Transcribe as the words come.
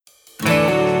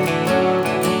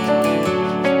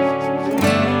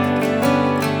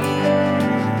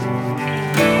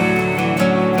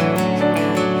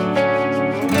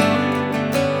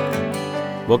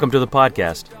Welcome to the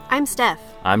podcast. I'm Steph.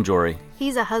 I'm Jory.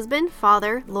 He's a husband,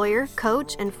 father, lawyer,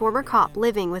 coach, and former cop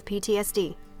living with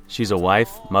PTSD. She's a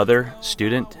wife, mother,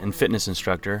 student, and fitness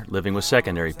instructor living with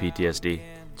secondary PTSD.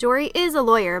 Jory is a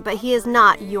lawyer, but he is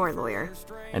not your lawyer.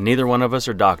 And neither one of us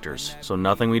are doctors, so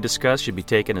nothing we discuss should be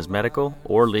taken as medical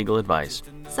or legal advice.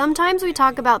 Sometimes we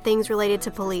talk about things related to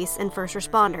police and first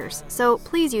responders, so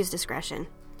please use discretion.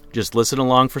 Just listen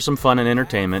along for some fun and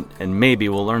entertainment, and maybe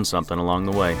we'll learn something along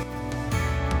the way.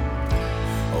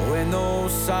 When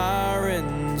those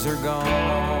sirens are gone.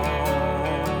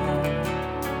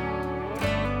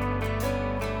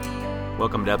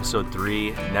 Welcome to episode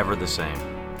 3, Never the Same.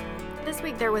 This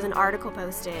week there was an article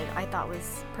posted I thought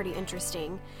was pretty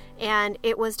interesting, and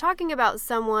it was talking about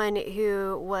someone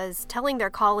who was telling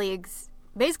their colleagues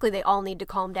basically they all need to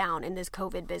calm down in this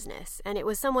COVID business. And it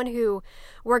was someone who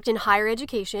worked in higher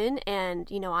education, and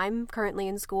I'm currently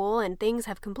in school and things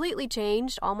have completely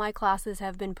changed. All my classes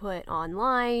have been put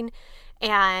online,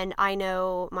 and I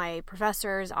know my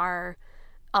professors are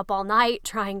up all night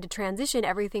trying to transition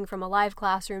everything from a live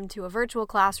classroom to a virtual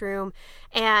classroom,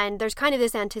 and there's kind of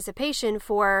this anticipation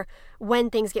for when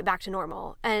things get back to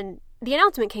normal. And the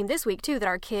announcement came this week, too, that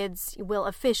our kids will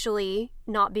officially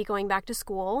not be going back to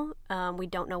school. We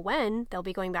don't know when they'll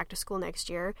be going back to school next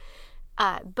year.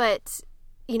 But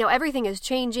everything is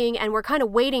changing, and we're kind of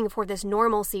waiting for this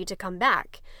normalcy to come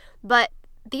back. But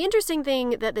the interesting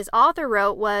thing that this author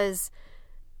wrote was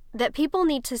that people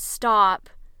need to stop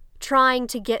trying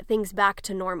to get things back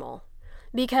to normal.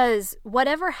 Because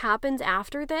whatever happens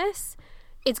after this,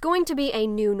 it's going to be a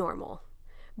new normal.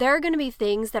 There are going to be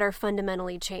things that are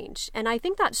fundamentally changed. And I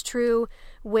think that's true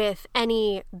with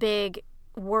any big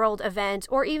world event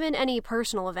or even any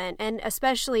personal event, and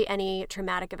especially any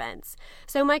traumatic events.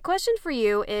 So my question for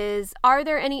you is, are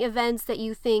there any events that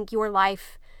you think your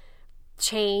life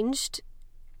changed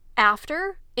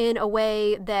after in a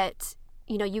way that,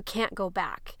 you can't go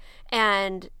back?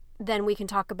 And then we can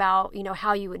talk about,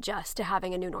 how you adjust to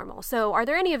having a new normal. So are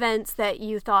there any events that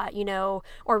you thought,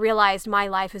 or realized my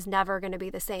life is never going to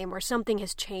be the same, or something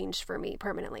has changed for me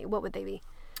permanently? What would they be?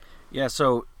 Yeah,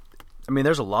 so,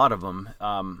 there's a lot of them.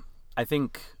 I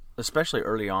think, especially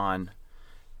early on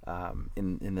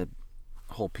in the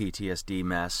whole PTSD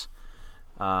mess,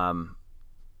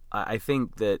 I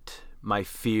think that my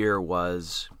fear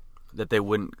was that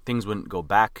things wouldn't go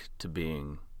back to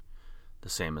being the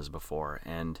same as before.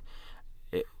 And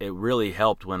it really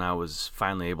helped when I was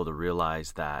finally able to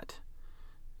realize that,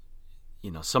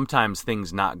 sometimes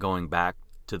things not going back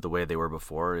to the way they were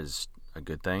before is a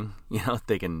good thing.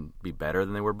 They can be better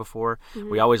than they were before. Mm-hmm.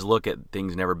 We always look at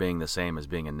things never being the same as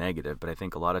being a negative, but I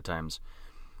think a lot of times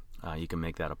you can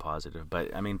make that a positive. But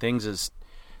things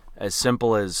as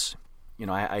simple as,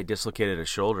 I dislocated a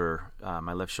shoulder,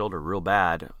 my left shoulder real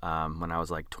bad when I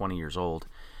was like 20 years old,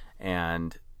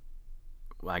 and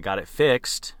I got it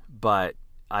fixed, but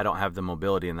I don't have the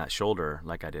mobility in that shoulder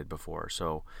like I did before.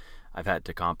 So I've had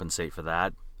to compensate for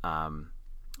that. And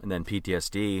then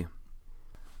PTSD,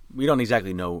 we don't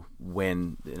exactly know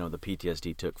when, the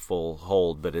PTSD took full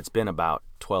hold, but it's been about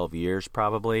 12 years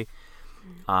probably.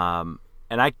 And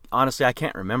I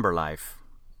can't remember life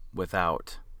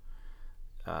without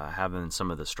having some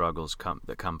of the struggles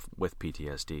that come with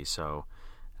PTSD. So,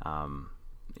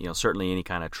 certainly any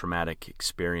kind of traumatic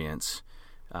experience,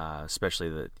 especially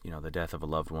the death of a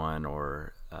loved one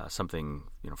or something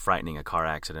frightening, a car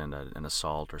accident, an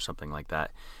assault or something like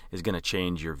that, is going to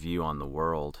change your view on the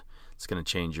world. It's going to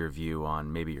change your view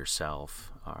on maybe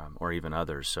yourself or even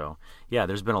others. So yeah,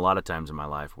 there's been a lot of times in my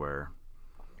life where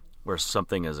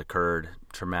something has occurred,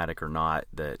 traumatic or not,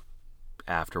 that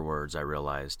afterwards I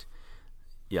realized,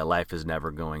 yeah, life is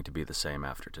never going to be the same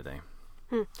after today.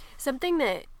 Something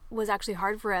that was actually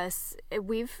hard for us,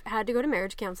 we've had to go to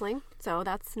marriage counseling, so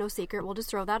that's no secret. We'll just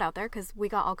throw that out there because we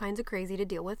got all kinds of crazy to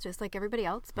deal with, just like everybody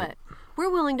else, but we're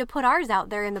willing to put ours out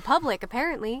there in the public,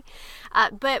 apparently.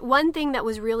 But one thing that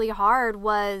was really hard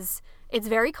was, it's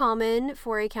very common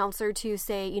for a counselor to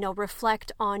say,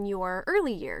 reflect on your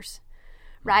early years,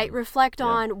 right? Mm-hmm. Reflect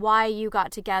on why you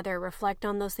got together, reflect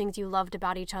on those things you loved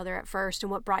about each other at first and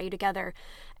what brought you together.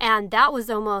 And that was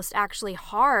almost actually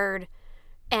hard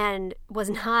and was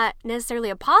not necessarily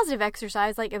a positive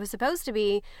exercise like it was supposed to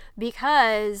be,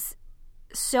 because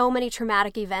so many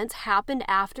traumatic events happened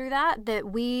after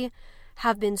that we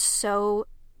have been so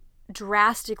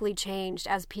drastically changed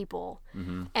as people.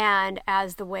 Mm-hmm. And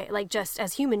as the way, just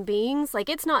as human beings.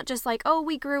 It's not just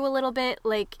we grew a little bit.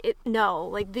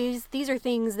 These are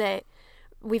things that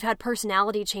we've had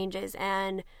personality changes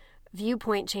and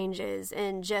viewpoint changes,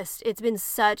 and just it's been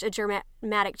such a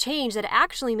dramatic change that it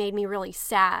actually made me really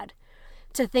sad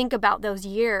to think about those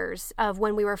years of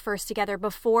when we were first together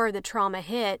before the trauma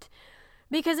hit,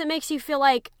 because it makes you feel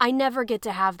like I never get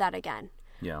to have that again.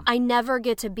 Yeah. I never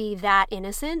get to be that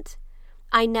innocent.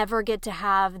 I never get to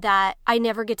have that. I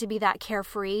never get to be that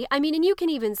carefree. I mean, and you can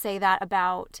even say that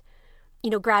about,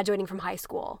 graduating from high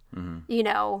school. Mm-hmm.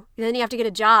 Then you have to get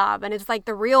a job, and it's like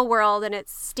the real world, and it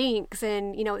stinks,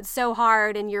 and, it's so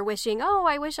hard, and you're wishing,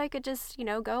 I wish I could just,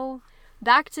 go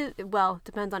back to, well,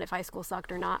 depends on if high school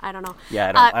sucked or not. I don't know.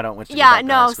 Yeah, I don't want you to go back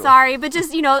to high school. Sorry, but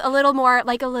just, a little more,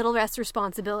 like a little less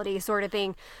responsibility sort of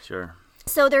thing. Sure.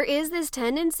 So there is this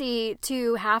tendency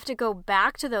to have to go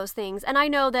back to those things. And I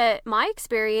know that my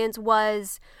experience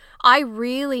was I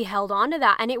really held on to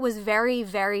that, and it was very,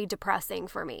 very depressing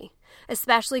for me,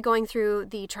 especially going through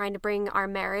the trying to bring our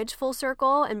marriage full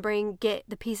circle and get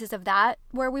the pieces of that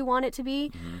where we want it to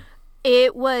be. Mm-hmm.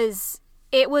 It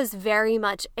was very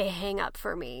much a hang up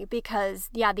for me because,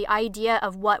 the idea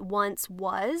of what once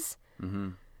was,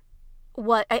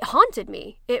 it haunted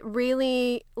me. It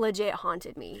really legit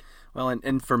haunted me. Well,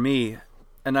 and for me,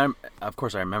 and of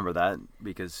course I remember that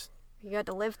because you had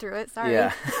to live through it. Sorry.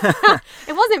 Yeah.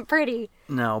 It wasn't pretty.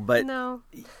 No, but no.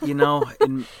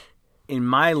 In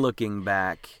my looking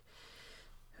back,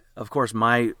 of course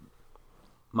my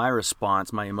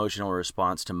response, my emotional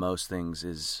response to most things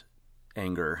is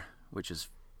anger, which is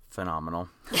phenomenal.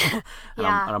 And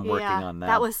I'm working on that.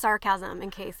 That was sarcasm, in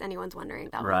case anyone's wondering.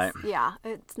 That right. Was, yeah,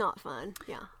 it's not fun.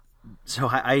 Yeah. So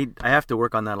I have to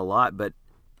work on that a lot, but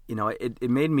it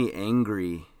made me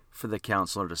angry for the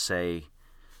counselor to say,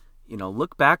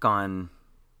 look back on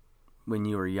when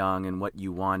you were young and what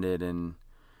you wanted and,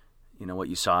 what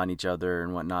you saw in each other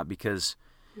and whatnot, because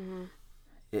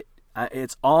I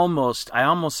almost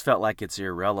felt like it's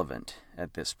irrelevant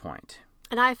at this point.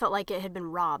 And I felt like it had been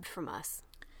robbed from us.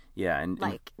 Yeah. And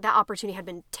that opportunity had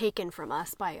been taken from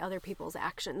us by other people's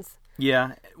actions.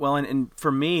 Yeah. Well, and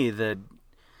for me,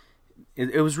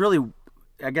 it was really,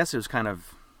 I guess it was kind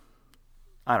of,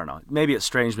 I don't know, maybe it's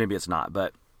strange, maybe it's not,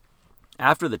 but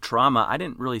after the trauma, I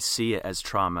didn't really see it as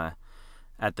trauma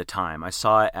at the time. I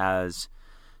saw it as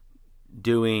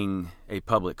doing a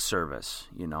public service.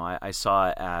 I saw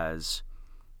it as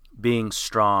being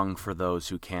strong for those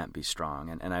who can't be strong.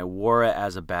 And I wore it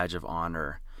as a badge of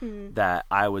honor that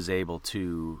I was able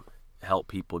to help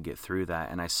people get through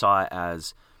that. And I saw it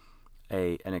as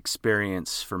an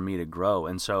experience for me to grow.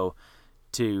 And so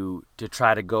to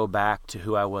try to go back to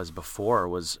who I was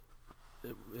before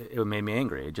it made me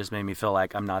angry. It just made me feel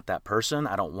like I'm not that person.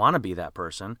 I don't want to be that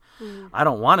person. I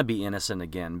don't want to be innocent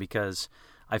again because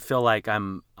I feel like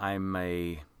I'm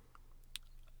a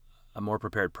more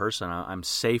prepared person. I'm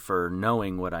safer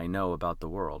knowing what I know about the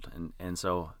world. And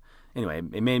so anyway,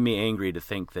 it made me angry to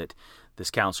think that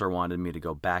this counselor wanted me to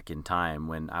go back in time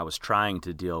when I was trying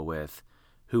to deal with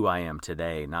who I am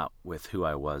today, not with who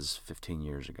I was 15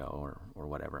 years ago or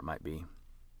whatever it might be.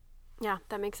 Yeah,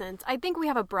 that makes sense. I think we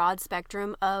have a broad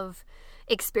spectrum of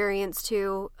experience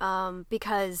too,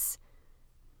 because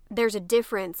there's a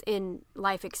difference in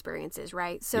life experiences,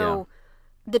 right? So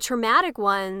the traumatic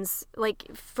ones, like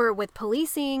with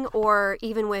policing or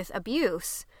even with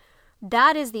abuse,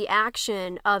 that is the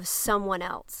action of someone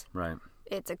else. Right.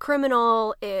 It's a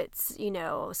criminal, it's,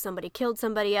 somebody killed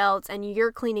somebody else and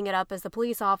you're cleaning it up as the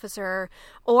police officer,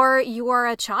 or you are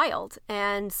a child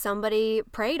and somebody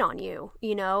preyed on you,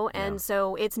 and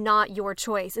so it's not your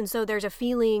choice. And so there's a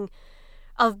feeling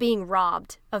of being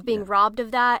robbed of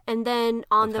that. And then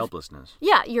helplessness.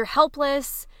 Yeah, you're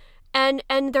helpless. And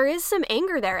there is some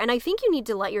anger there. And I think you need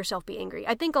to let yourself be angry.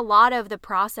 I think a lot of the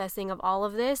processing of all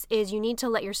of this is you need to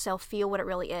let yourself feel what it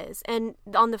really is. And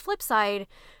on the flip side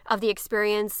of the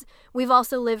experience, we've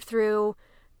also lived through,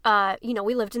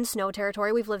 we lived in snow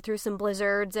territory. We've lived through some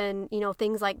blizzards and,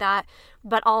 things like that.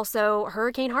 But also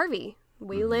Hurricane Harvey.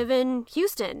 We live in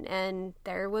Houston and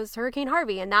there was Hurricane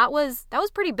Harvey. And that was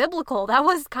pretty biblical. That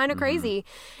was kind of crazy.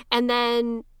 And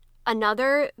then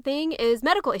another thing is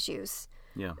medical issues.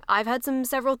 Yeah. I've had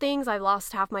several things. I've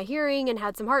lost half my hearing and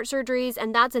had some heart surgeries.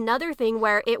 And that's another thing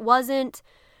where it wasn't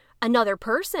another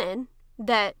person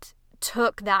that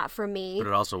took that from me. But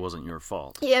it also wasn't your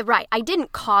fault. Yeah, right. I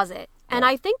didn't cause it. And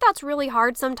I think that's really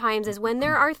hard sometimes is when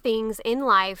there are things in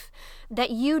life that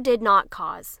you did not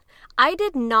cause. I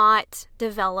did not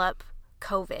develop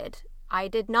COVID. I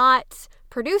did not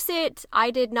produce it.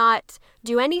 I did not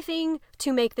do anything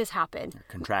to make this happen.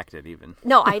 Contract it even.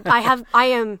 No, I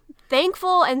am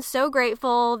thankful and so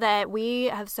grateful that we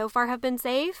have so far have been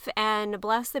safe, and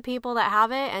bless the people that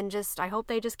have it, and I hope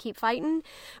they just keep fighting.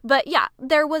 But yeah,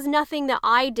 there was nothing that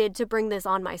I did to bring this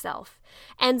on myself.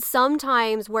 And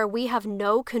sometimes where we have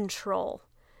no control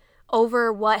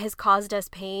over what has caused us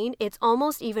pain, it's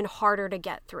almost even harder to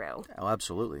get through. Oh,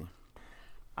 absolutely.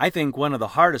 I think one of the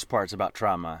hardest parts about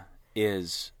trauma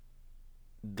is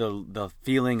the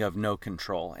feeling of no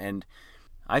control. And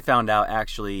I found out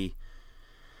actually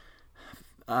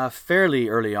fairly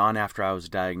early on after I was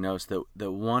diagnosed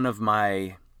that one of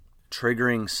my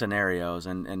triggering scenarios,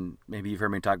 and maybe you've heard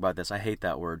me talk about this, I hate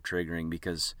that word triggering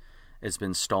because it's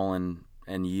been stolen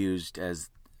and used as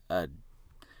an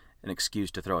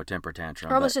excuse to throw a temper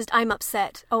tantrum. Or almost just, I'm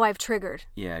upset. Oh, I've triggered.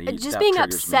 Yeah. Just being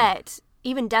upset,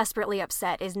 even desperately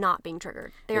upset, is not being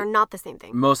triggered. They are not the same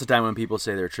thing. Most of the time when people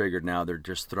say they're triggered now, they're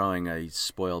just throwing a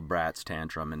spoiled brat's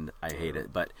tantrum, and I hate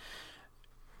it. But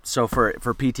so for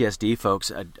PTSD folks,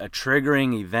 a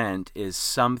triggering event is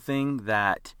something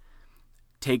that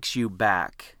takes you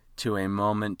back to a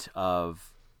moment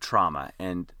of trauma.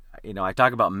 And, I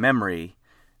talk about memory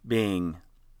being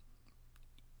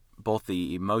both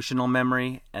the emotional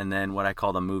memory and then what I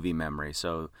call the movie memory.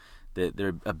 So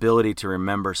the ability to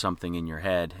remember something in your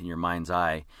head, in your mind's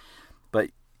eye. But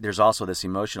there's also this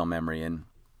emotional memory. And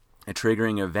a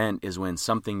triggering event is when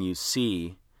something you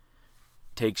see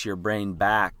takes your brain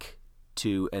back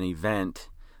to an event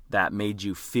that made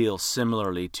you feel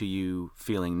similarly to you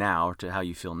feeling now, or to how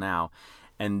you feel now.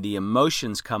 And the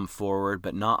emotions come forward,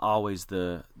 but not always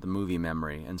the movie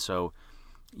memory. And so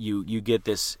you get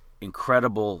this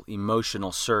incredible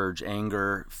emotional surge,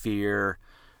 anger, fear,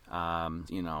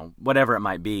 whatever it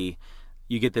might be.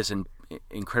 You get this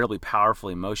incredibly powerful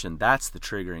emotion. That's the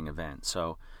triggering event.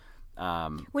 So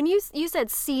when you said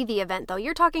see the event, though,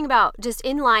 you're talking about just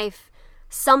in life,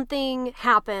 something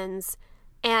happens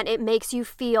and it makes you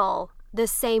feel the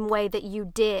same way that you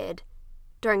did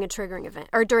during a triggering event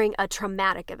or during a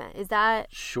traumatic event. Is that?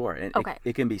 Sure. Okay.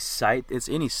 It can be sight. It's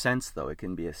any sense, though. It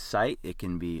can be a sight. It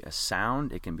can be a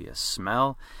sound. It can be a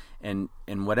smell. And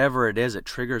whatever it is, it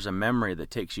triggers a memory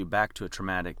that takes you back to a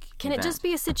traumatic Can event. it just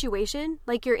be a situation?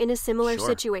 Like you're in a similar Sure.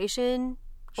 situation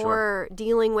Sure. or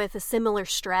dealing with a similar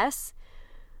stress?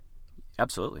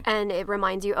 Absolutely. And it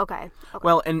reminds you, okay.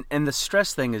 Well, and the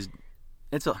stress thing is,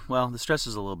 the stress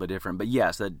is a little bit different. But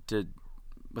yes,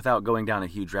 without going down a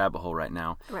huge rabbit hole right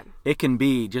now, Right. It can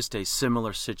be just a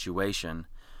similar situation.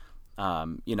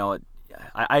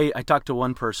 I talked to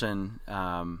one person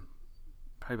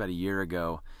probably about a year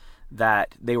ago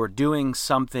that they were doing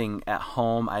something at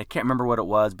home. I can't remember what it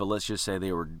was, but let's just say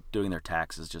they were doing their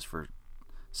taxes, just for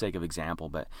sake of example.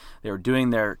 But they were doing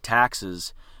their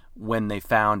taxes when they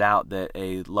found out that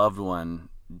a loved one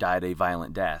died a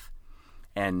violent death.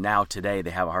 And now today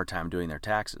they have a hard time doing their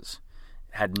taxes.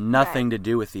 It had nothing to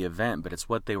do with the event, but it's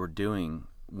what they were doing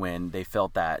when they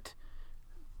felt that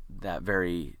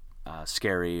very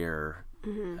scary or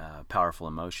powerful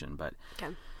emotion. But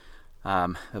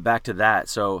back to that.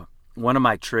 So one of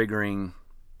my triggers,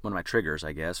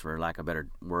 I guess, for lack of a better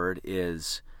word,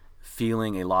 is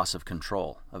feeling a loss of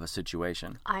control of a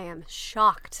situation. I am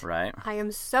shocked. Right? I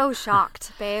am so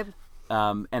shocked, babe.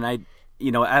 And I,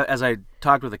 as I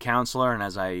talked with a counselor and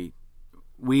as I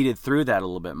weeded through that a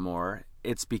little bit more,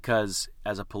 it's because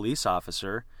as a police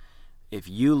officer, if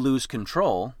you lose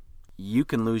control, you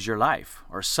can lose your life,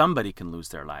 or somebody can lose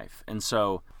their life. And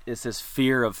so it's this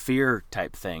fear of fear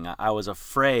type thing. I was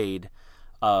afraid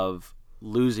of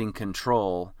losing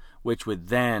control, which would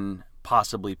then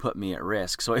possibly put me at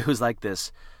risk. So it was like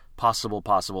this possible.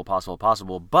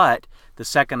 But the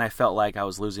second I felt like I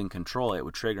was losing control, it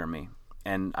would trigger me.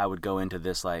 And I would go into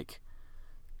this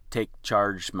take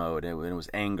charge mode. It was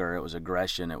anger. It was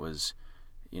aggression. It was,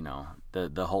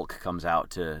 the Hulk comes out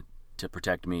to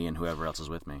protect me and whoever else is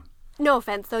with me. No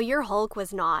offense, though, your Hulk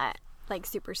was not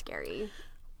super scary.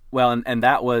 Well, and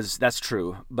that's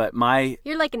true. But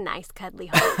you're like a nice cuddly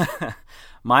Hulk.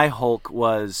 My Hulk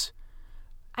was,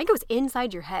 I think it was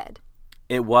inside your head.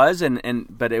 It was,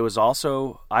 but it was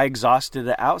also, I exhausted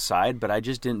it outside, but I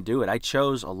just didn't do it. I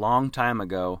chose a long time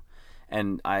ago.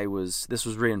 And this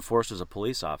was reinforced as a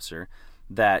police officer,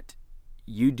 that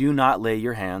you do not lay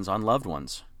your hands on loved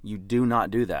ones. You do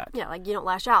not do that. Yeah, you don't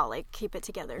lash out, keep it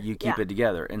together. You keep it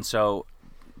together. And so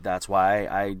that's why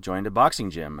I joined a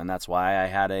boxing gym, and that's why I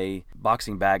had a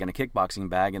boxing bag and a kickboxing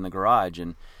bag in the garage.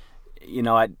 And,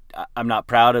 I'm not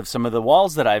proud of some of the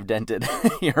walls that I've dented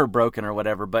or broken or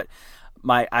whatever, but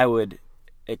I would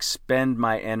expend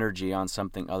my energy on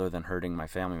something other than hurting my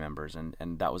family members, and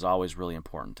that was always really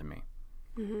important to me.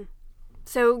 Mm-hmm.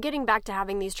 So getting back to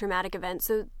having these traumatic events,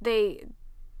 so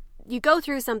you go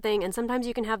through something and sometimes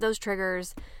you can have those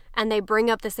triggers and they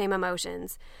bring up the same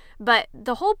emotions. But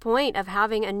the whole point of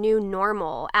having a new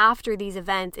normal after these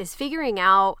events is figuring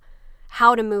out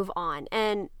how to move on.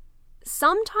 And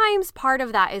sometimes part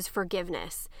of that is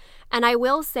forgiveness. And I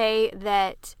will say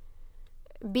that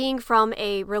being from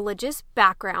a religious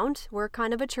background, we're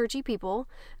kind of a churchy people,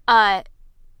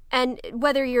 and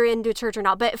whether you're into church or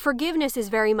not, but forgiveness is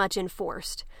very much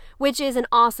enforced, which is an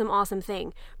awesome, awesome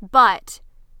thing. But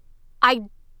I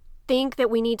think that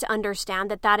we need to understand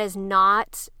that that is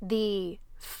not the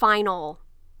final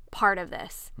part of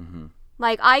this. Mm-hmm.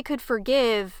 Like, I could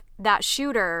forgive that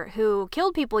shooter who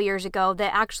killed people years ago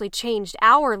that actually changed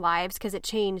our lives because it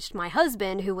changed my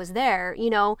husband who was there. You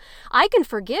know, I can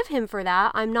forgive him for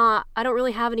that. I don't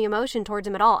really have any emotion towards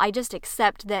him at all. I just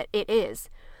accept that it is.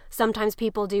 Sometimes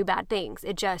people do bad things.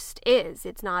 It just is.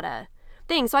 It's not a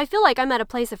thing. So I feel like I'm at a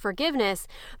place of forgiveness,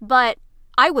 but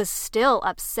I was still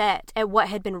upset at what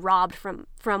had been robbed from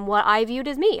what I viewed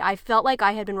as me. I felt like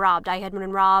I had been robbed. I had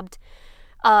been robbed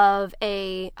of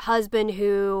a husband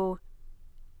who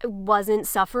wasn't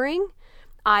suffering.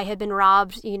 I had been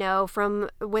robbed,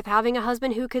 with having a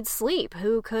husband who could sleep,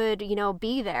 who could,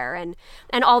 be there and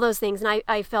all those things. And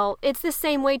I felt it's the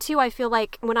same way too. I feel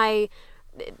like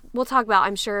we'll talk about,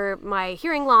 I'm sure, my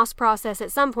hearing loss process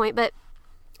at some point, but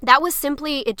that was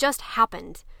simply, it just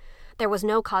happened. There was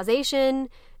no causation.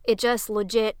 It just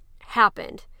legit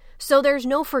happened. So there's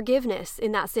no forgiveness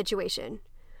in that situation.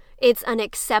 It's an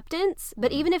acceptance,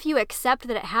 but even if you accept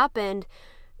that it happened,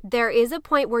 there is a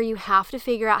point where you have to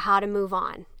figure out how to move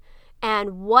on.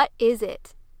 And what is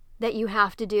it that you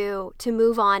have to do to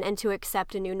move on and to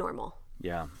accept a new normal?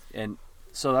 Yeah. And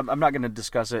so I'm not going to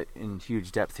discuss it in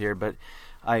huge depth here, but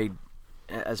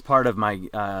as part of my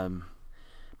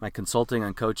my consulting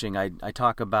and coaching, I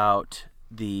talk about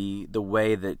the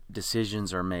way that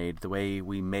decisions are made, the way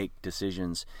we make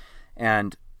decisions.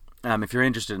 And if you're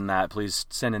interested in that, please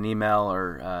send an email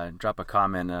or drop a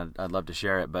comment. I'd love to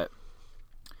share it. But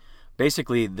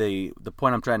basically, the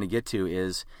point I'm trying to get to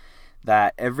is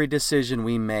that every decision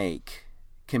we make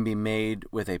can be made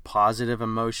with a positive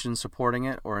emotion supporting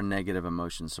it or a negative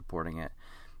emotion supporting it.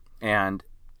 And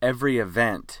every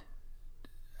event,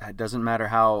 it doesn't matter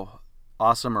how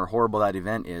awesome or horrible that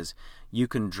event is, you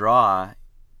can draw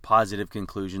positive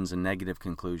conclusions and negative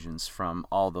conclusions from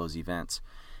all those events.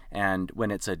 And when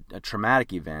it's a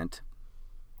traumatic event,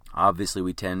 obviously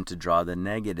we tend to draw the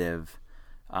negative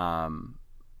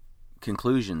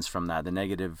conclusions from that, the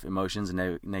negative emotions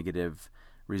and negative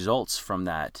results from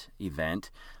that event.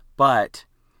 But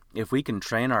if we can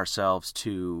train ourselves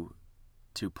to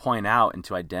point out and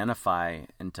to identify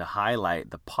and to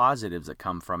highlight the positives that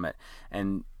come from it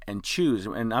and choose,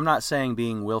 and I'm not saying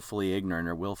being willfully ignorant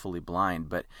or willfully blind,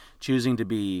 but choosing to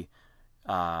be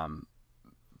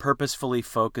purposefully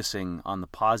focusing on the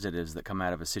positives that come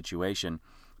out of a situation,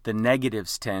 the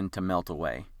negatives tend to melt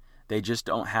away. They just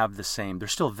don't have the same, they're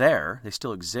still there, they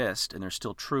still exist, and they're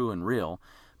still true and real,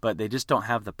 but they just don't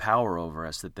have the power over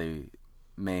us that they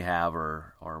may have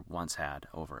or once had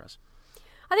over us.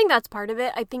 I think that's part of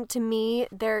it. I think to me,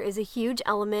 there is a huge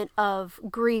element of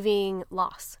grieving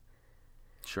loss.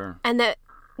 Sure. And that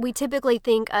we typically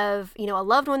think of, a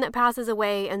loved one that passes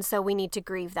away, and so we need to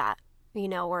grieve that,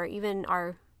 or even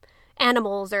our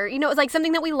animals, or, it's like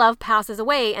something that we love passes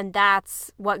away, and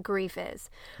that's what grief is.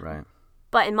 Right.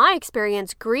 But in my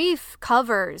experience, grief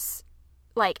covers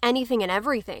like anything and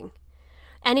everything.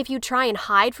 And if you try and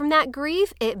hide from that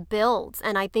grief, it builds.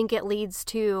 And I think it leads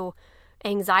to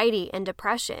anxiety and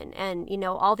depression and,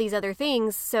 all these other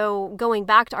things. So going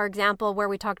back to our example where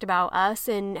we talked about us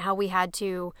and how we had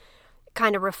to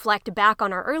kind of reflect back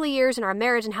on our early years and our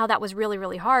marriage and how that was really,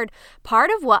 really hard. Part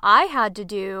of what I had to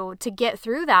do to get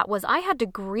through that was I had to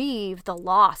grieve the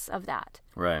loss of that.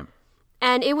 Right.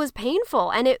 And it was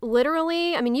painful. And it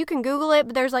literally, you can Google it,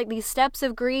 but there's like these steps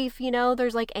of grief,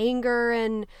 there's like anger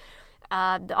and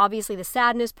obviously the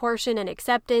sadness portion and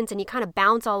acceptance, and you kind of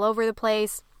bounce all over the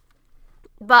place.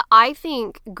 But I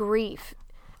think grief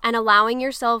and allowing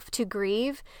yourself to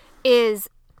grieve is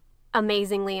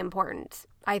amazingly important.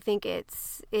 I think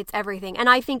it's everything. And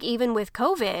I think even with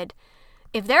COVID,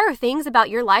 if there are things about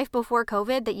your life before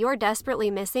COVID that you're desperately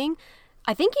missing,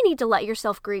 I think you need to let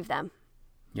yourself grieve them.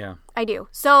 Yeah. I do.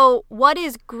 So what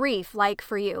is grief like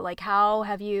for you? Like, how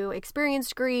have you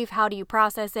experienced grief? How do you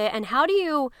process it? And how do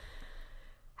you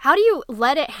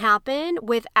let it happen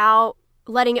without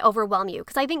letting it overwhelm you?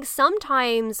 Because I think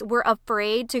sometimes we're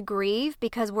afraid to grieve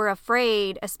because we're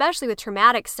afraid, especially with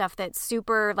traumatic stuff that's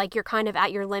super, like you're kind of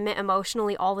at your limit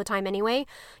emotionally all the time anyway.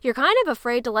 You're kind of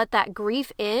afraid to let that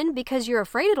grief in because you're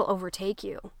afraid it'll overtake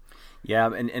you. Yeah,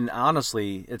 and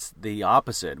honestly, it's the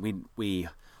opposite. We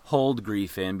hold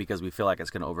grief in because we feel like it's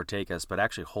going to overtake us, but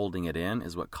actually holding it in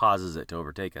is what causes it to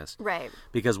overtake us. Right.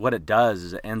 Because what it does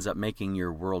is it ends up making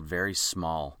your world very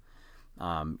small.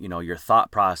 Your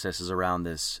thought processes around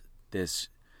this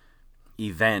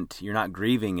event. You're not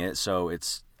grieving it, so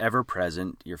it's ever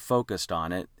present. You're focused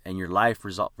on it, and your life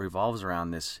revolves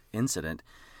around this incident,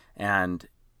 and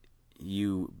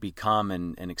you become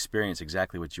and experience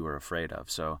exactly what you were afraid of.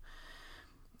 So,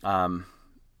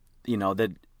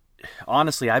 that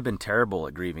honestly, I've been terrible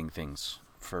at grieving things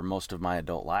for most of my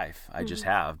adult life. I just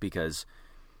have, because,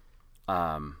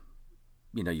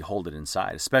 you hold it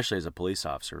inside, especially as a police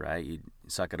officer, right? You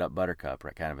suck it up, buttercup,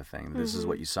 right, kind of a thing. This is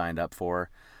what you signed up for.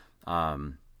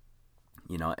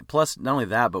 Plus not only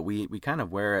that, but we kind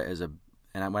of wear it as and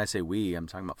when I say we, I'm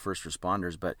talking about first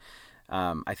responders, but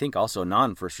I think also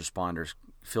non-first responders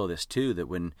feel this too, that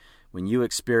when you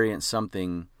experience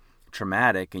something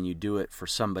traumatic and you do it for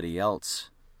somebody else,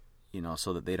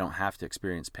 so that they don't have to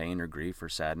experience pain or grief or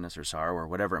sadness or sorrow or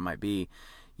whatever it might be,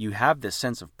 you have this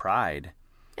sense of pride.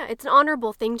 Yeah, it's an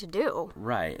honorable thing to do.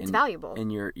 Right. It's valuable.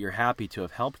 And you're happy to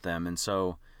have helped them. And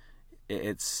so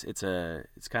it's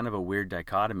kind of a weird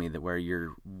dichotomy that where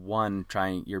you're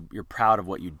you're proud of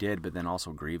what you did, but then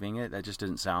also grieving it. That just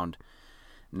doesn't sound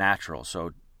natural.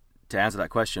 So to answer that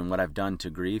question, what I've done to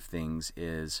grieve things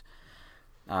is,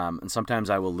 and sometimes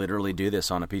I will literally do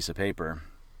this on a piece of paper,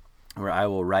 where I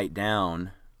will write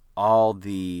down all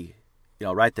the,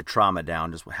 write the trauma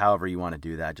down, just however you want to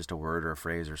do that, just a word or a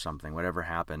phrase or something, whatever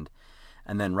happened,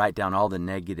 and then write down all the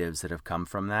negatives that have come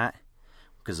from that,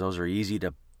 because those are easy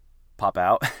to pop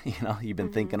out. You've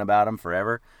been thinking about them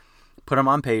forever. Put them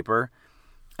on paper,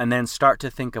 and then start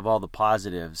to think of all the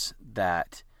positives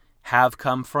that have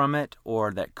come from it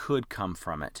or that could come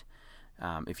from it,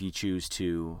 if you choose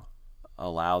to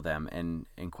allow them. And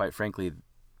quite frankly,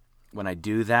 when I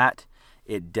do that,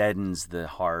 it deadens the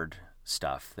hard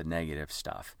stuff, the negative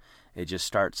stuff. It just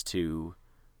starts to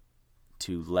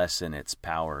lessen its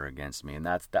power against me. And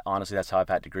honestly, that's how I've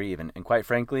had to grieve. And quite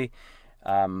frankly,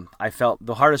 I felt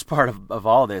the hardest part of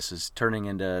all this is turning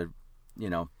into,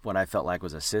 what I felt like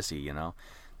was a sissy,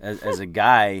 as a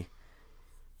guy.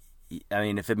 I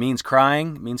mean, if it means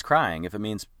crying, it means crying. If it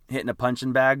means hitting a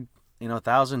punching bag,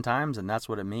 1,000 times, and that's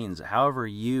what it means. However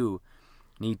you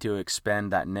need to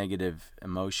expend that negative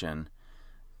emotion,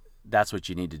 that's what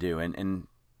you need to do. And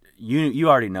you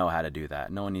already know how to do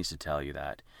that. No one needs to tell you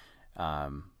that.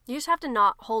 You just have to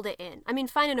not hold it in. I mean,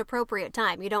 find an appropriate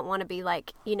time. You don't want to be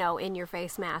like, in your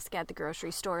face mask at the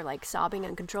grocery store, like sobbing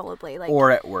uncontrollably.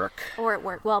 Or at work.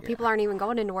 Well, people aren't even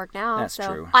going into work now. That's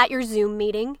true. At your Zoom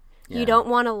meeting. Yeah. You don't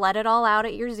want to let it all out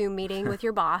at your Zoom meeting with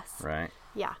your boss. Right.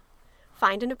 Yeah.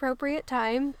 Find an appropriate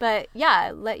time, but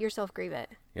yeah, let yourself grieve it.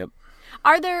 Yep.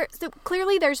 So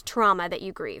clearly there's trauma that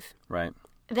you grieve. Right.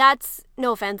 That's,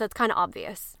 no offense, that's kind of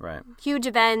obvious. Right. Huge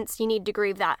events, you need to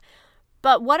grieve that.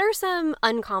 But what are some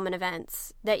uncommon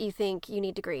events that you think you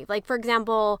need to grieve? Like, for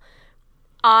example,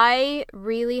 I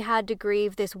really had to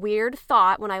grieve this weird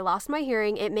thought when I lost my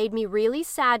hearing. It made me really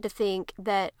sad to think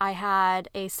that I had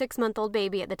a 6-month-old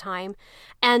baby at the time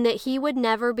and that he would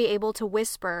never be able to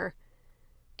whisper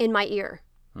in my ear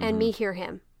and me hear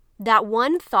him. That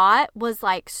one thought was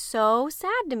like so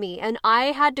sad to me, and I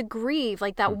had to grieve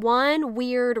like that one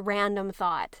weird random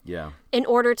thought in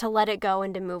order to let it go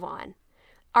and to move on.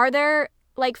 Are there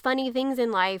like funny things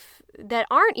in life that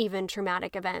aren't even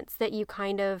traumatic events that you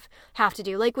kind of have to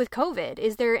do? Like with COVID,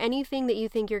 is there anything that you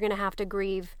think you're going to have to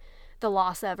grieve the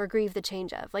loss of or grieve the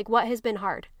change of? Like, what has been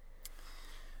hard?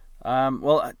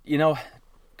 Well,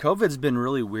 COVID's been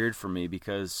really weird for me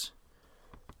because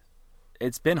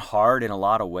it's been hard in a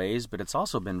lot of ways, but it's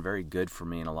also been very good for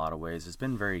me in a lot of ways. It's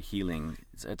been very healing.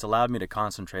 It's allowed me to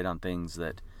concentrate on things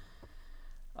that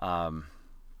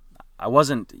I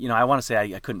wasn't, I want to say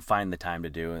I couldn't find the time to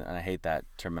do, and I hate that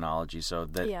terminology, so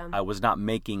that I was not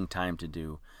making time to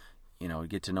do,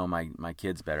 get to know my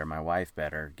kids better, my wife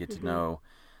better, get to know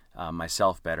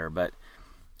myself better. But,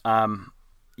 it's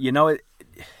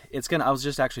going to, I was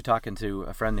just actually talking to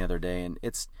a friend the other day, and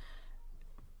it's,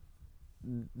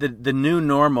 the new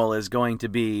normal is going to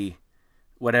be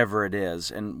whatever it is,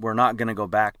 and we're not going to go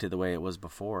back to the way it was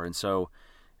before. And so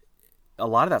a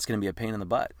lot of that's going to be a pain in the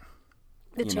butt.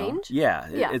 The change? Yeah.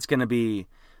 It's going to be,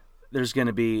 there's going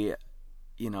to be,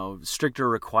 stricter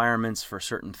requirements for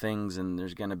certain things, and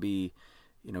there's going to be,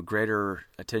 greater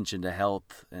attention to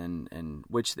health, and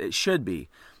which it should be.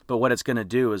 But what it's going to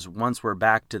do is once we're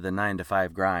back to the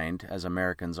 9-to-5 grind, as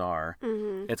Americans are,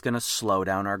 it's going to slow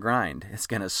down our grind. It's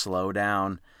going to slow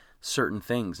down certain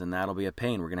things, and that'll be a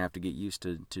pain. We're going to have to get used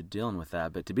to dealing with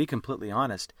that. But to be completely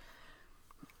honest,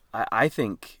 I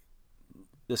think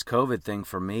this COVID thing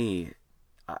for me,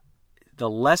 the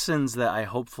lessons that I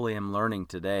hopefully am learning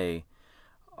today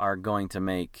are going to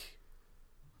make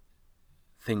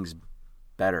things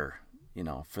better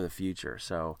for the future.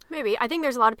 So maybe. I think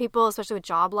there's a lot of people, especially with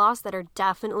job loss, that are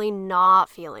definitely not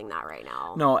feeling that right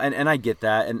now. No, and I get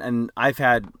that. And I've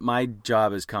had, my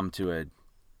job has come to a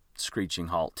screeching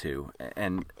halt too.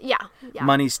 And yeah.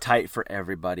 money's tight for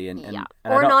everybody. And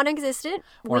or non-existent.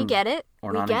 We get it.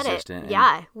 Or we non-existent. Get it.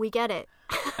 Yeah, we get it.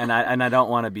 and I don't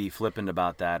want to be flippant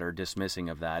about that or dismissing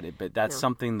of that, but that's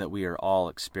something that we are all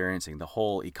experiencing. The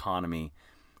whole economy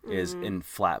is in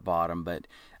flat bottom. But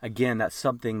again, that's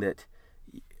something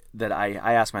that I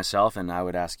ask myself, and I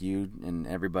would ask you and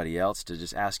everybody else to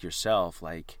just ask yourself,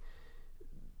 like,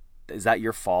 is that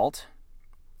your fault?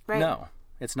 Right. No,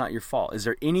 it's not your fault. Is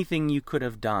there anything you could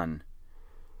have done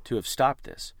to have stopped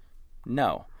this?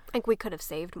 No. I think we could have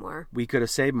saved more. We could have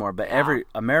saved more, but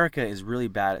America is really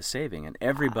bad at saving, and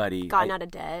everybody gotten out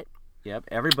of debt. Yep,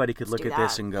 everybody could look at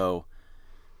this and go,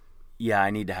 "Yeah, I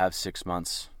need to have 6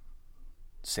 months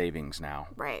savings now."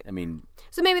 Right. I mean,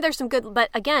 so maybe there's some good, but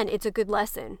again, it's a good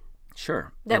lesson.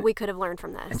 Sure. That we could have learned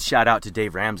from this. And shout out to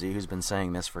Dave Ramsey, who's been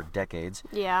saying this for decades.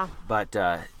 Yeah. But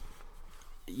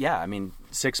yeah, I mean,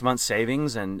 6 months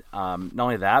savings, and not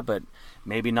only that, but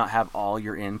maybe not have all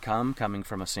your income coming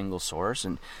from a single source.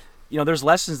 And, there's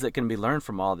lessons that can be learned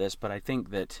from all this, but I think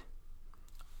that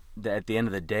at the end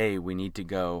of the day, we need to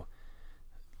go,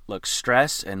 look,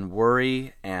 stress and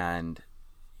worry and,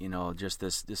 just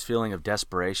this feeling of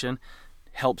desperation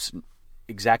helps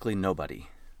exactly nobody.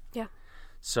 Yeah.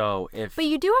 So But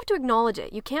you do have to acknowledge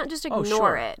it. You can't just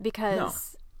ignore it,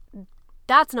 because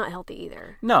that's not healthy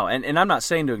either. No, and I'm not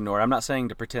saying to ignore it. I'm not saying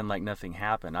to pretend like nothing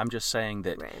happened. I'm just saying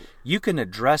that you can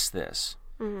address this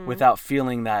without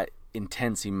feeling that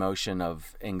intense emotion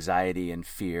of anxiety and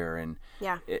fear. And,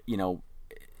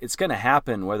 it's going to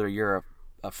happen whether you're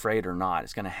afraid or not.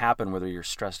 It's going to happen whether you're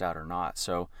stressed out or not.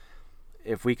 So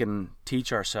if we can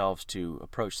teach ourselves to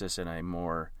approach this in a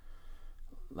more,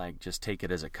 like, just take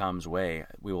it as it comes way,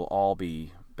 we will all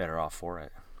be better off for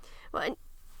it. Well,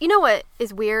 you know what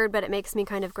is weird, but it makes me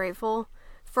kind of grateful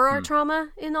for our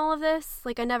trauma in all of this?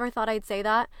 Like, I never thought I'd say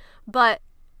that. But,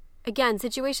 again,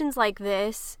 situations like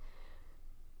this,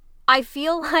 I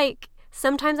feel like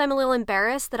sometimes I'm a little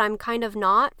embarrassed that I'm kind of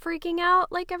not freaking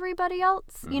out like everybody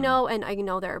else, and I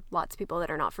know there are lots of people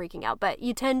that are not freaking out, but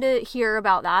you tend to hear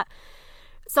about that.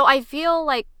 So I feel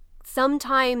like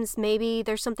sometimes maybe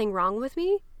there's something wrong with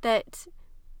me, that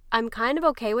I'm kind of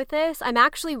okay with this. I'm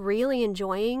actually really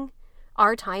enjoying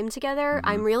our time together.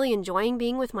 I'm really enjoying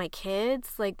being with my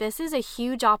kids. Like, this is a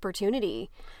huge opportunity.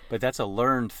 But that's a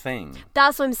learned thing.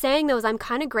 That's what I'm saying, though, is I'm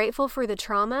kind of grateful for the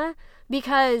trauma,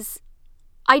 because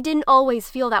I didn't always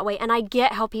feel that way. And I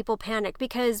get how people panic,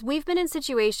 because we've been in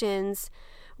situations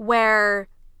where,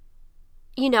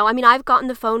 I've gotten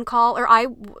the phone call, or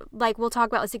we'll talk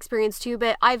about this experience too,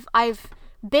 but I've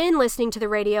been listening to the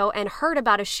radio and heard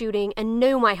about a shooting and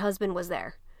knew my husband was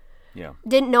there. Yeah.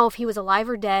 Didn't know if he was alive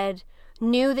or dead,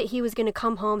 knew that he was going to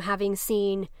come home having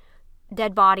seen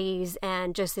dead bodies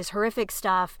and just this horrific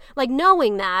stuff, like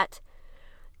knowing that,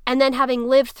 and then having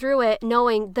lived through it,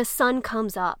 knowing the sun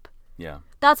comes up. Yeah.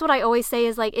 That's what I always say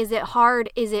is, like, is it hard?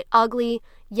 Is it ugly?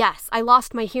 Yes. I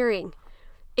lost my hearing.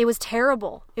 It was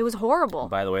terrible. It was horrible.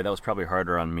 By the way, that was probably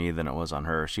harder on me than it was on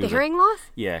her. The hearing loss?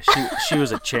 Yeah. She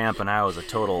was a champ, and I was a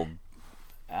total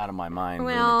out of my mind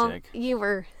lunatic. You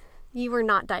were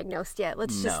not diagnosed yet.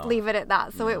 Let's just leave it at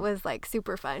that. So it was, like,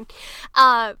 super fun.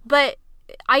 But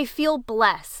I feel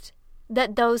blessed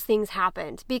that those things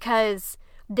happened, because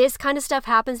this kind of stuff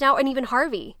happens now. And even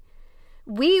Harvey,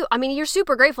 you're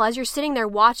super grateful as you're sitting there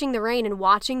watching the rain and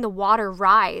watching the water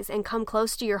rise and come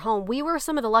close to your home. We were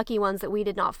some of the lucky ones that we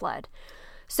did not flood.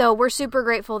 So we're super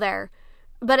grateful there.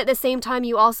 But at the same time,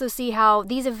 you also see how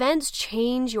these events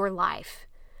change your life.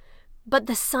 But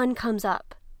the sun comes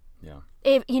up. Yeah.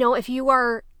 If you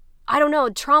are,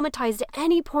 traumatized at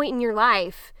any point in your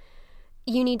life,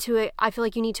 I feel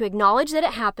like you need to acknowledge that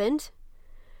it happened.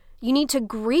 You need to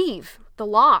grieve the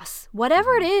loss.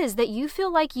 Whatever it is that you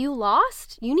feel like you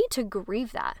lost, you need to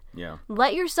grieve that. Yeah.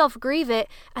 Let yourself grieve it,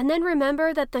 and then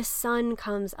remember that the sun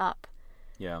comes up.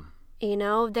 Yeah.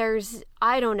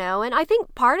 I don't know. And I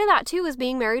think part of that, too, is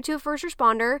being married to a first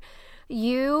responder.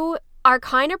 You are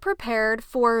kind of prepared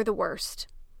for the worst.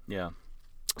 Yeah.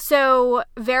 So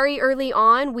very early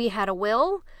on, we had a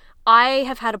will. I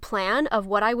have had a plan of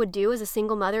what I would do as a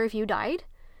single mother if you died.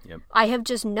 Yep. I have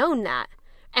just known that.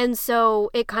 And so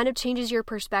it kind of changes your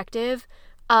perspective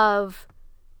of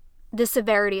the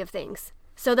severity of things.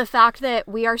 So the fact that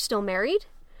we are still married,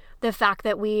 the fact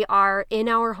that we are in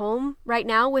our home right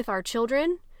now with our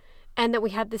children, and that we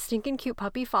had this stinking cute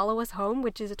puppy follow us home,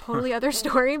 which is a totally other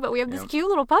story, but we have this cute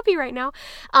little puppy right now.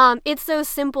 It's those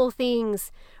simple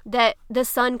things that the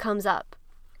sun comes up.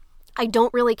 I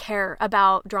don't really care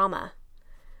about drama.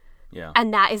 Yeah.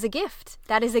 And that is a gift.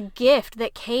 That is a gift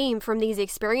that came from these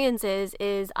experiences.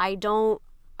 Is I don't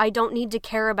need to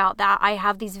care about that. I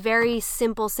have these very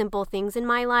simple things in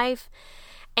my life,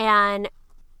 and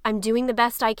I'm doing the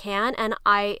best I can, and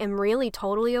I am really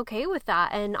totally okay with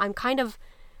that. And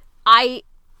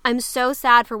I'm so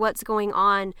sad for what's going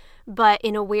on, but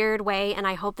in a weird way, and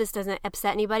I hope this doesn't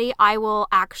upset anybody, I will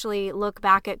actually look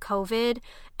back at COVID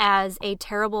as a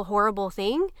terrible, horrible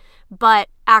thing, but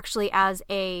actually as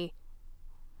a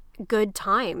good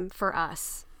time for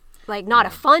us. Like, not a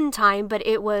fun time, but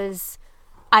it was,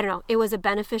 I don't know, it was a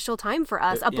beneficial time for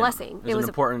us, a blessing. It was an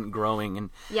important growing. And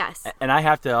yes. And I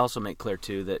have to also make clear,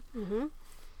 too, that,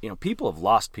 people have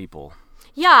lost people.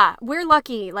 Yeah, we're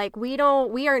lucky. Like, we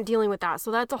aren't dealing with that.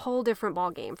 So that's a whole different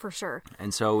ballgame for sure.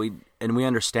 And so we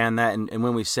understand that. And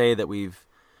when we say that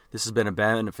this has been a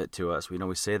benefit to us,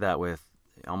 we say that with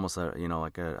almost a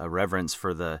reverence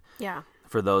for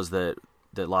for those that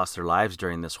lost their lives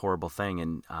during this horrible thing.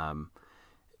 And,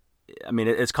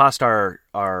 it's cost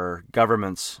our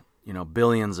governments,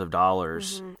 billions of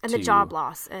dollars. And the job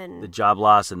loss. And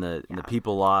the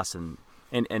people loss and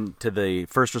to the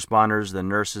first responders, the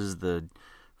nurses, the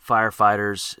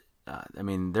firefighters,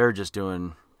 they're just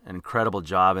doing an incredible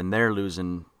job, and they're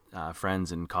losing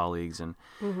friends and colleagues, and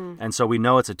so we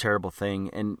know it's a terrible thing.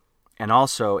 And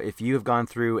also, if you have gone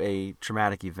through a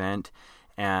traumatic event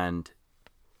and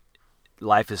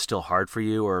life is still hard for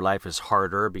you, or life is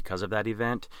harder because of that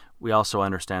event, we also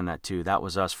understand that too. That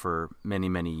was us for many,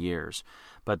 many years.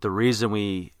 But the reason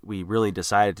we really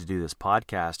decided to do this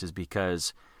podcast is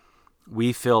because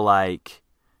we feel like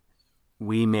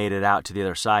we made it out to the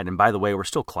other side. And by the way, we're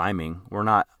still climbing. We're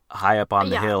not high up on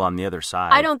the hill on the other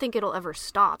side. I don't think it'll ever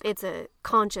stop. It's a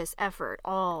conscious effort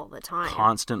all the time.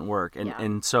 Constant work.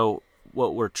 And so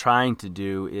what we're trying to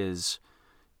do is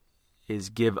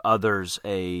give others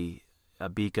a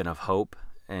beacon of hope,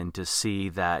 and to see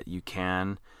that you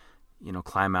can,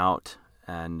 climb out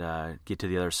and get to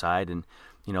the other side. And,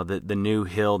 the new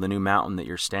hill, the new mountain that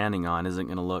you're standing on isn't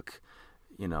going to look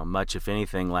much, if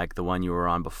anything, like the one you were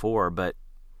on before, but,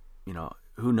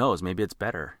 who knows? Maybe it's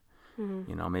better.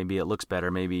 Maybe it looks better.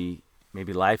 Maybe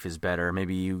life is better.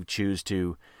 Maybe you choose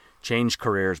to change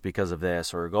careers because of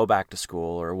this, or go back to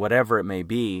school, or whatever it may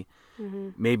be.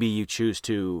 Maybe you choose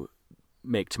to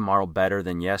make tomorrow better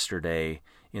than yesterday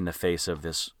in the face of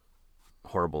this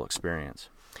horrible experience.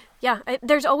 Yeah,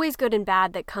 there's always good and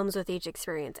bad that comes with each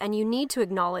experience, and you need to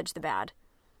acknowledge the bad,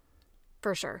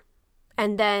 for sure.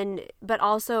 And then, but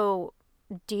also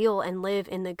deal and live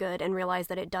in the good and realize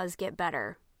that it does get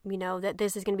better. That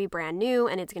this is going to be brand new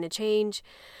and it's going to change.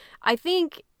 I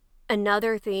think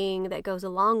another thing that goes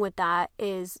along with that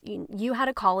is you had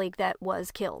a colleague that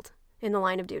was killed in the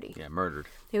line of duty. Yeah, murdered.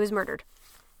 He was murdered.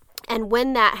 And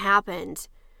when that happened,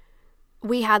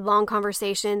 we had long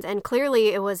conversations, and clearly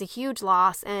it was a huge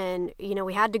loss, and,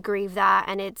 we had to grieve that,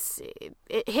 and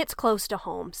it hits close to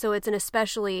home. So it's an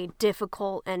especially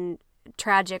difficult and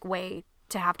tragic way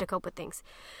to have to cope with things.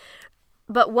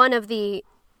 But one of the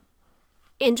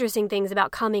interesting things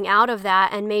about coming out of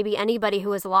that, and maybe anybody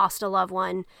who has lost a loved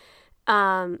one,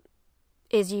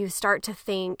 is you start to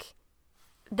think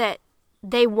that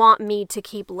they want me to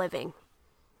keep living.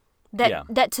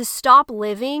 That to stop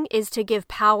living is to give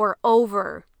power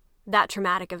over that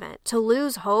traumatic event. To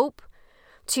lose hope,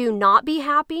 to not be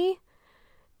happy,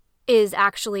 is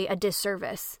actually a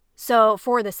disservice. So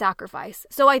for the sacrifice.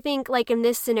 So I think, like in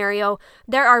this scenario,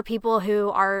 there are people who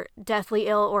are deathly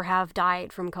ill or have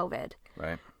died from COVID.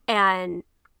 Right. And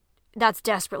that's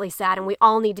desperately sad. And we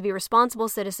all need to be responsible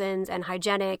citizens and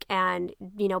hygienic and,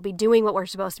 be doing what we're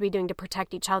supposed to be doing to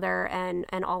protect each other and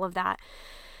all of that.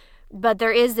 But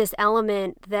there is this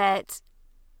element that,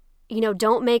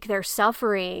 don't make their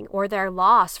suffering or their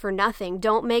loss for nothing.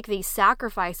 Don't make these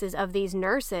sacrifices of these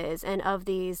nurses and of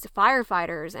these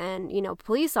firefighters and,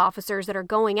 police officers that are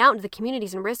going out into the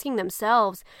communities and risking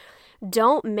themselves.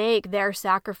 Don't make their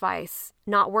sacrifice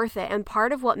not worth it. And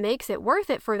part of what makes it worth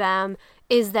it for them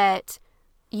is that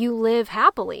you live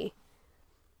happily.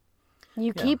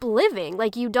 You keep living.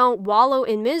 Like, you don't wallow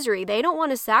in misery. They don't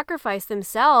want to sacrifice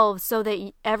themselves so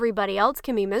that everybody else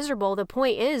can be miserable. The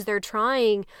point is they're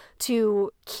trying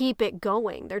to keep it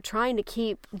going. They're trying to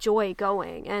keep joy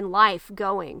going and life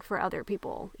going for other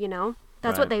people,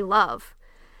 That's what they love.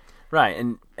 Right.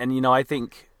 And I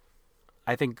think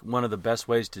one of the best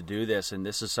ways to do this, and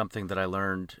this is something that I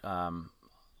learned,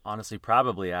 honestly,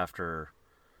 probably after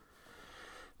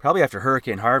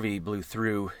Hurricane Harvey blew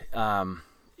through,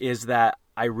 is that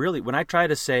when I try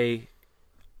to say,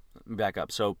 back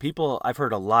up. So I've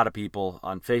heard a lot of people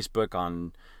on Facebook,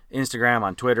 on Instagram,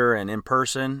 on Twitter, and in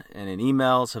person, and in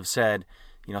emails have said,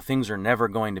 things are never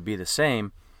going to be the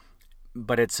same,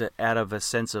 but it's out of a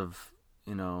sense of,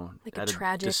 like a out of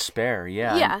tragic despair.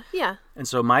 Yeah. Yeah, yeah. And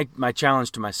so my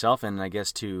challenge to myself, and I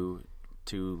guess to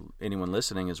anyone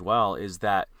listening as well, is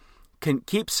that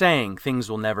keep saying things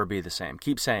will never be the same.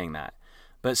 Keep saying that,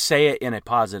 but say it in a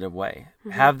positive way.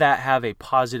 Mm-hmm. Have that have a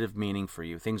positive meaning for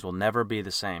you. Things will never be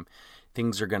the same.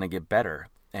 Things are going to get better,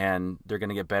 and they're going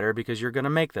to get better because you're going to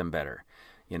make them better.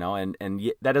 And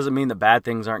that doesn't mean that bad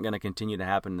things aren't going to continue to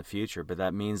happen in the future, but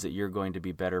that means that you're going to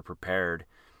be better prepared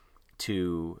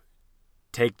to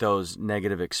take those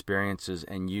negative experiences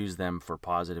and use them for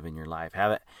positive in your life.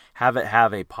 Have it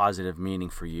have a positive meaning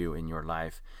for you in your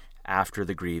life after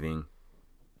the grieving,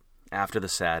 after the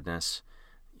sadness,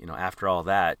 after all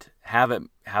that. Have it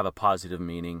have a positive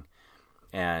meaning,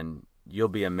 and you'll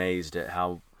be amazed at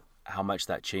how much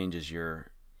that changes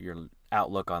your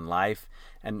outlook on life,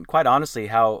 and quite honestly,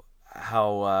 how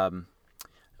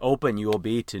open you will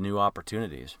be to new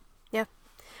opportunities. Yeah.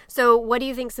 So what do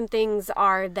you think some things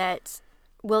are that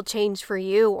will change for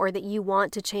you, or that you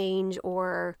want to change,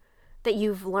 or that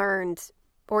you've learned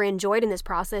or enjoyed in this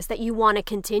process that you want to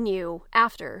continue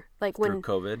after? Like when through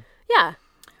COVID? Yeah.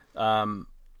 My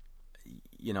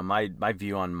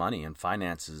view on money and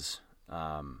finances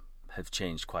have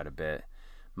changed quite a bit.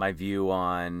 My view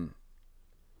on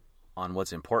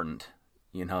what's important,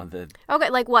 Okay,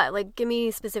 like what? Like, give me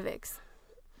specifics.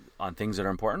 On things that are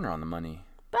important, or on the money?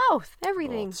 Both,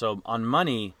 everything. Both. So on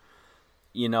money,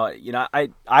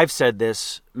 I've said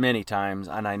this many times,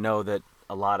 and I know that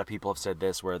a lot of people have said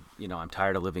this, where I'm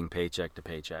tired of living paycheck to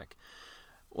paycheck.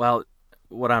 Well,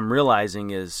 what I'm realizing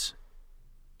is,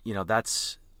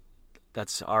 that's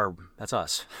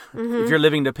us. Mm-hmm. If you're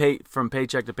living from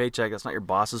paycheck to paycheck, that's not your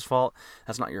boss's fault.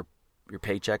 That's not your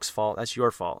paycheck's fault. That's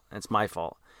your fault. It's my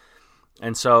fault.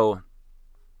 And so,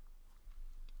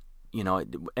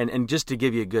 and just to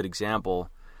give you a good example,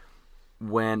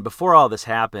 before all this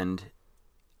happened,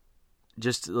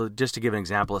 just to give an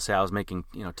example, let's say I was making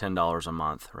 $10 a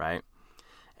month, right?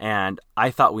 And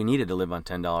I thought we needed to live on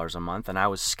 $10 a month, and I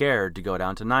was scared to go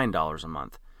down to $9 a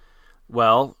month.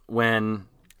 Well,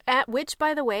 which,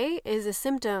 by the way, is a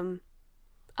symptom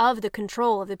of the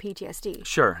control of the PTSD.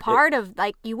 Sure. Part of,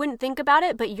 you wouldn't think about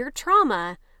it, but your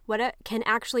trauma, what it can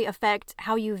actually affect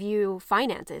how you view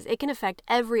finances. It can affect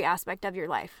every aspect of your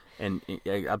life. And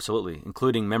absolutely,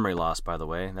 including memory loss, by the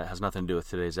way. That has nothing to do with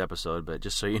today's episode, but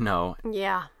just so you know.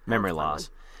 Yeah. Memory loss.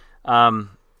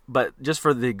 But just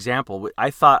for the example, I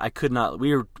thought I could not.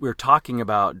 We were talking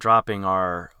about dropping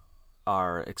our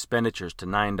expenditures to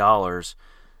 $9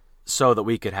 so that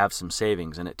we could have some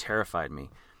savings, and it terrified me.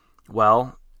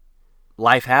 Well,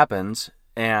 life happens,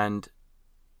 and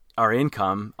our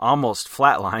income almost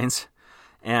flatlines,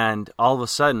 and all of a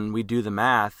sudden we do the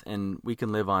math, and we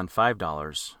can live on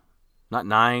 $5, not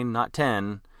 $9, not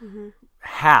 $10, mm-hmm.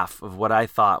 half of what I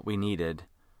thought we needed,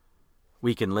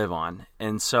 we can live on.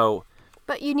 And so,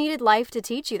 but you needed life to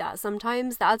teach you that.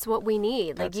 Sometimes that's what we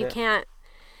need. Like, you can't.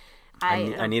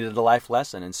 I needed a life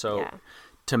lesson, and so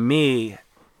to me,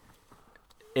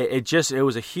 it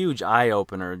was a huge eye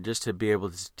opener just to be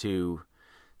able to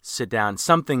sit down.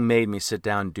 Something made me sit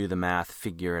down, do the math,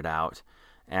 figure it out,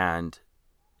 and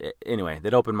anyway,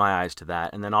 that opened my eyes to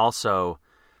that. And then also,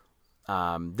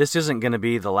 this isn't going to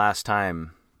be the last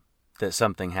time that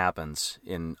something happens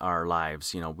in our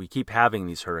lives. We keep having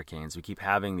these hurricanes. We keep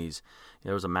having these.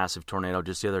 There was a massive tornado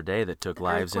just the other day that took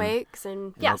lives. Earthquakes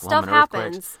in stuff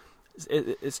happens.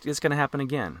 It's going to happen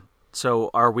again.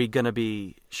 So are we going to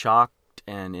be shocked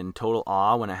and in total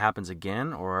awe when it happens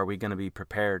again, or are we going to be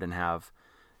prepared and have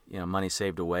money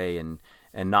saved away and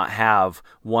not have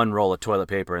one roll of toilet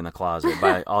paper in the closet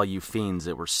by all you fiends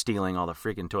that were stealing all the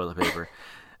freaking toilet paper?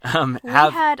 We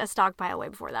had a stockpile way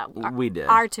before that. We did.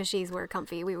 Our tushies were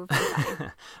comfy. We were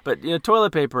fine. But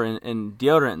toilet paper and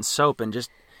deodorant and soap, and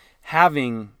just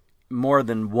having more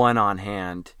than one on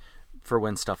hand for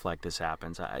when stuff like this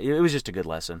happens. It was just a good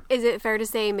lesson. Is it fair to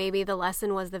say maybe the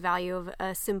lesson was the value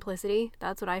of simplicity?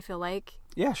 That's what I feel like.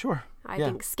 Yeah, sure. I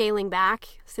think scaling back,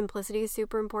 simplicity is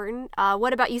super important.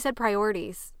 What about, you said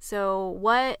priorities. So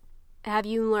what have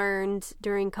you learned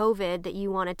during COVID that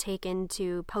you want to take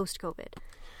into post-COVID?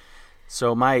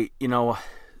 So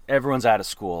everyone's out of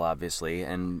school, obviously.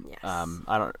 And yes.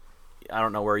 I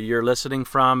don't know where you're listening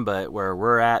from, but where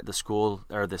we're at, the school,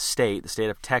 or the state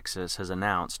of Texas has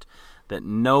announced that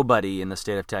nobody in the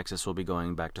state of Texas will be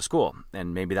going back to school.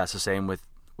 And maybe that's the same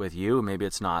with you, maybe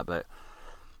it's not. But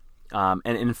and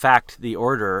in fact, the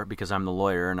order, because I'm the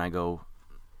lawyer and I go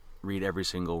read every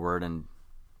single word and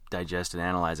digest and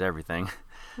analyze everything,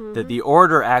 The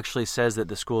order actually says that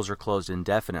the schools are closed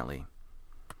indefinitely.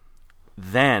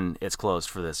 Then it's closed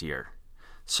for this year.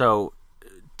 So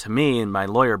to me, in my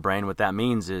lawyer brain, what that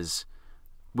means is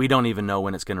we don't even know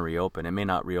when it's going to reopen. It may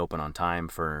not reopen on time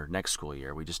for next school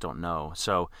year. We just don't know.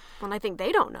 So, Well, I think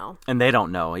they don't know. And they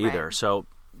don't know either. Right. So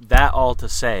that all to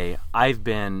say, I've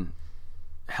been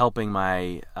helping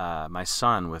my my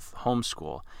son with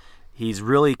homeschool. He's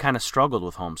really kind of struggled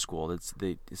with homeschool.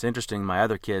 It's interesting. My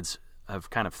other kids have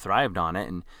kind of thrived on it,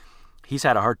 and he's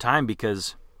had a hard time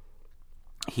because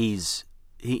he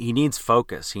needs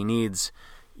focus. He needs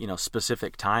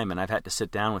specific time, and I've had to sit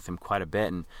down with him quite a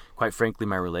bit. And quite frankly,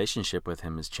 my relationship with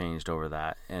him has changed over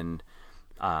that. And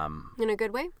in a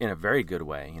good way? In a very good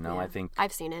way. Yeah. I think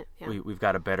I've seen it. Yeah. we've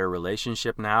got a better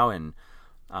relationship now, and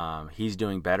he's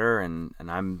doing better, and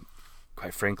I'm,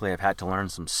 quite frankly, I've had to learn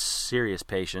some serious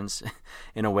patience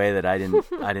in a way that I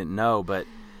didn't know. But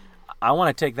I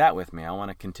want to take that with me. I want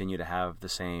to continue to have the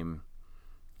same,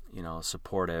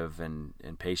 supportive and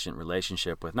patient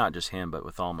relationship with not just him, but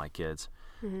with all my kids,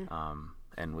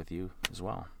 and with you as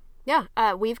well.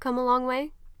 Yeah, we've come a long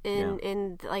way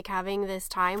in like having this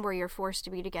time where you're forced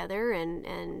to be together,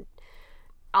 and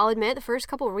I'll admit the first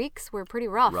couple of weeks were pretty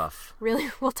rough.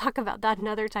 Really, we'll talk about that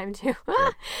another time too.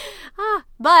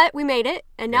 But we made it,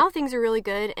 and now things are really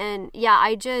good. And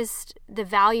yeah, the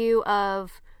value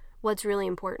of what's really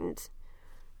important.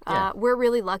 We're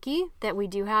really lucky that we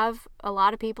do have a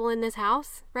lot of people in this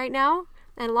house right now,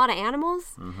 and a lot of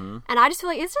animals. Mm-hmm. And I just feel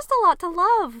like it's just a lot to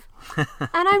love.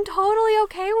 And I'm totally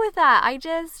okay with that.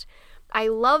 I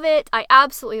love it. I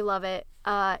absolutely love it.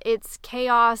 It's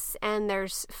chaos and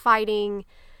there's fighting.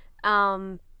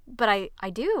 But I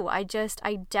do. I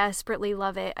desperately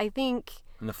love it. I think.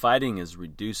 And the fighting is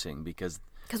reducing because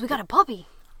we got a puppy.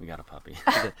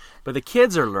 But the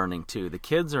kids are learning too. The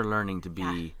kids are learning to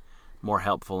be more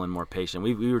helpful and more patient.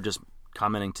 We were just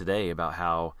commenting today about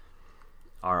how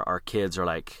our kids are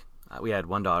like, we had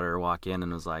one daughter walk in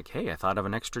and was like, "Hey, I thought of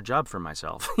an extra job for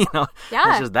myself." Yeah.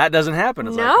 It's just, that doesn't happen.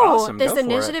 It's no, like, awesome, this go for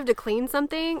initiative it. to clean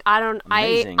something, I'm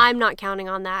not counting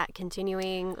on that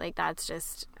continuing. Like, that's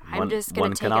just, I'm just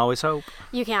going to take it. One can always hope.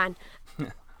 You can.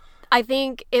 I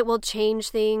think it will change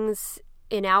things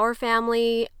in our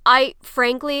family.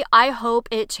 Frankly, I hope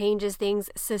it changes things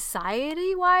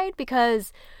society-wide,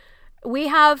 because we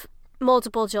have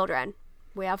multiple children.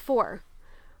 We have 4.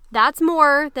 That's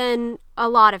more than a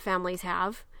lot of families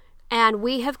have. And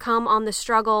we have come on the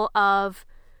struggle of,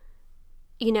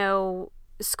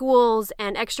 schools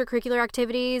and extracurricular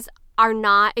activities are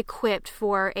not equipped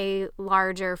for a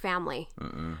larger family.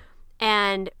 Mm-mm.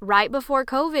 And right before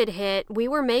COVID hit, we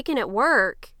were making it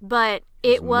work, but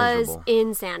it was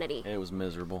insanity. It was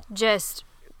miserable.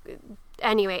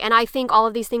 Anyway, and I think all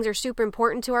of these things are super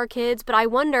important to our kids, but I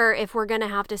wonder if we're going to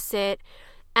have to sit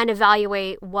and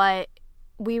evaluate what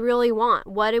we really want.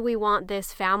 What do we want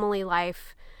this family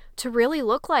life to really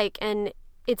look like? And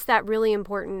it's that really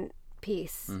important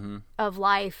piece of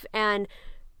life. And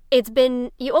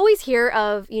you always hear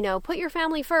of, put your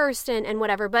family first and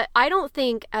whatever, but I don't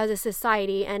think as a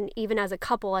society, and even as a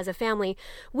couple, as a family,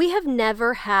 we have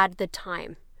never had the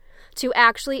time to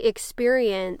actually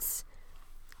experience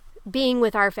being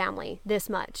with our family this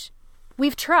much.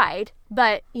 We've tried,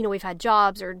 but, we've had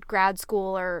jobs or grad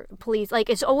school or police. Like,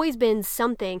 it's always been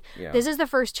something. Yeah. This is the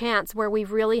first chance where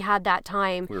we've really had that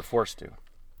time. We were forced to.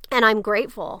 And I'm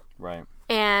grateful. Right.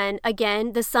 And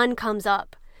again, the sun comes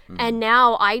up. Mm-hmm. And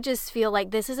now I just feel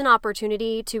like this is an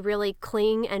opportunity to really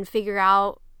cling and figure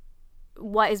out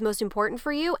what is most important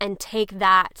for you and take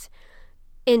that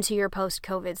into your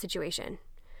post-COVID situation.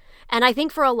 And I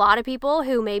think for a lot of people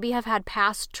who maybe have had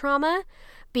past trauma,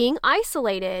 being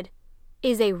isolated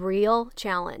is a real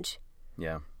challenge.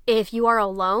 Yeah. If you are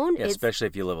alone, especially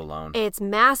if you live alone, it's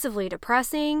massively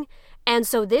depressing. And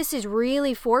so this is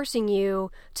really forcing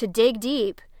you to dig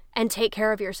deep and take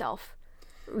care of yourself.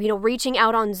 Reaching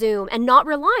out on Zoom and not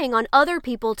relying on other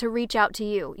people to reach out to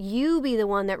you. You be the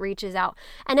one that reaches out.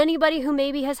 And anybody who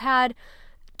maybe has had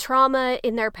trauma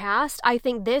in their past, I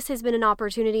think this has been an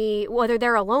opportunity, whether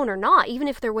they're alone or not, even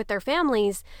if they're with their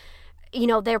families,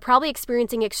 they're probably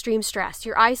experiencing extreme stress.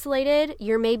 You're isolated.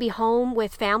 You're maybe home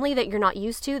with family that you're not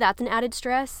used to. That's an added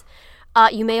stress.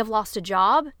 You may have lost a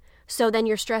job. So then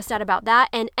you're stressed out about that.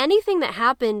 And anything that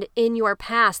happened in your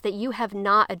past that you have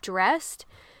not addressed,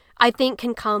 I think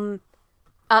can come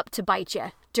up to bite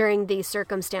you during these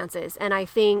circumstances. And I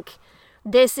think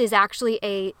this is actually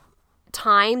a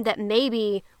time that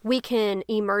maybe we can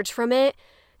emerge from it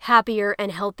happier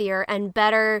and healthier and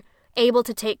better able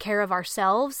to take care of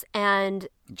ourselves and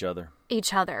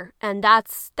each other. And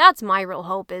that's my real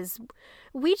hope, is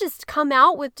we just come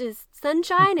out with just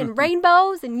sunshine and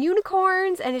rainbows and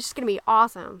unicorns, and it's just going to be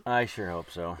awesome. I sure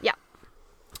hope so. Yeah.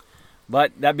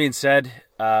 But that being said,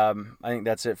 I think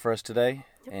that's it for us today.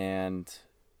 Yep. And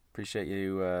appreciate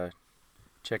you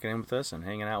checking in with us and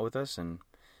hanging out with us. And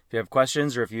if you have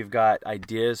questions or if you've got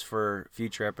ideas for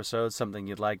future episodes, something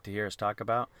you'd like to hear us talk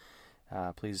about,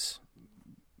 please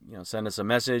send us a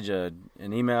message, an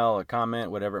email, a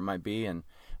comment, whatever it might be, and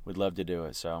we'd love to do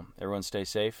it. So everyone stay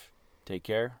safe, take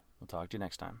care. We'll talk to you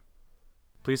next time.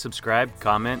 Please subscribe,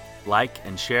 comment, like,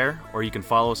 and share, or you can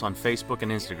follow us on Facebook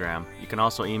and Instagram. You can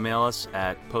also email us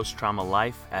at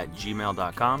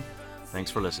posttraumalife@gmail.com. Thanks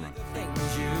for listening.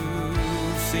 Things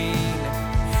you've seen.